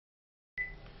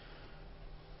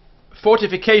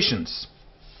Fortifications.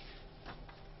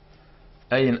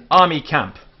 An army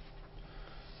camp.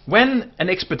 When an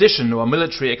expedition or a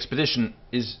military expedition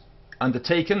is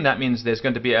undertaken, that means there's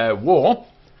going to be a war,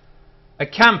 a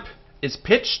camp is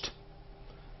pitched.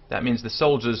 That means the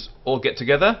soldiers all get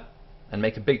together and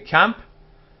make a big camp,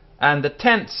 and the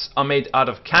tents are made out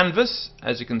of canvas,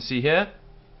 as you can see here,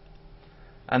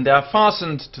 and they are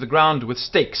fastened to the ground with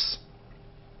stakes,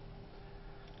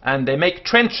 and they make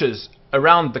trenches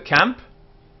around the camp.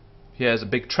 Here's a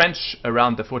big trench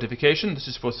around the fortification. This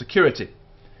is for security.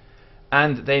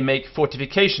 And they make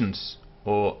fortifications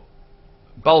or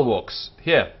bulwarks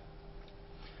here,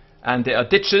 and there are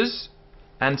ditches,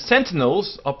 and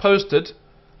sentinels are posted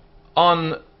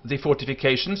on the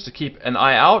fortifications to keep an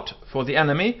eye out for the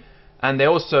enemy, and they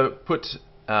also put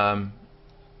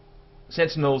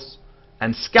sentinels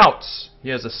and scouts.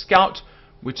 Here's a scout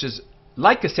which is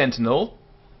like a sentinel,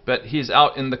 but he's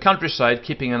out in the countryside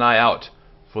keeping an eye out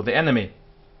for the enemy.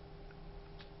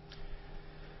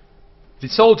 The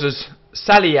soldiers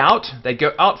sally out. They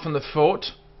go out from the fort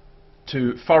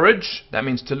to forage, that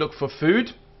means to look for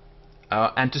food,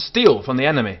 and to steal from the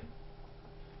enemy.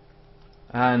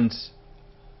 And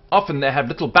often they have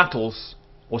little battles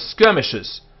or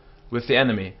skirmishes with the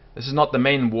enemy. This is not the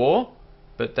main war,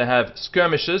 but they have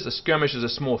skirmishes. A skirmish is a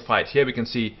small fight. Here we can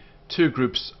see two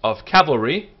groups of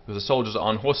cavalry, because the soldiers are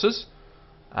on horses,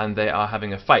 and they are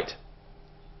having a fight.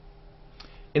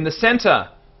 In the center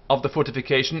of the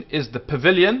fortification is the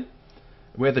pavilion,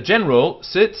 where the general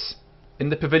sits in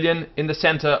the pavilion in the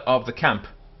center of the camp.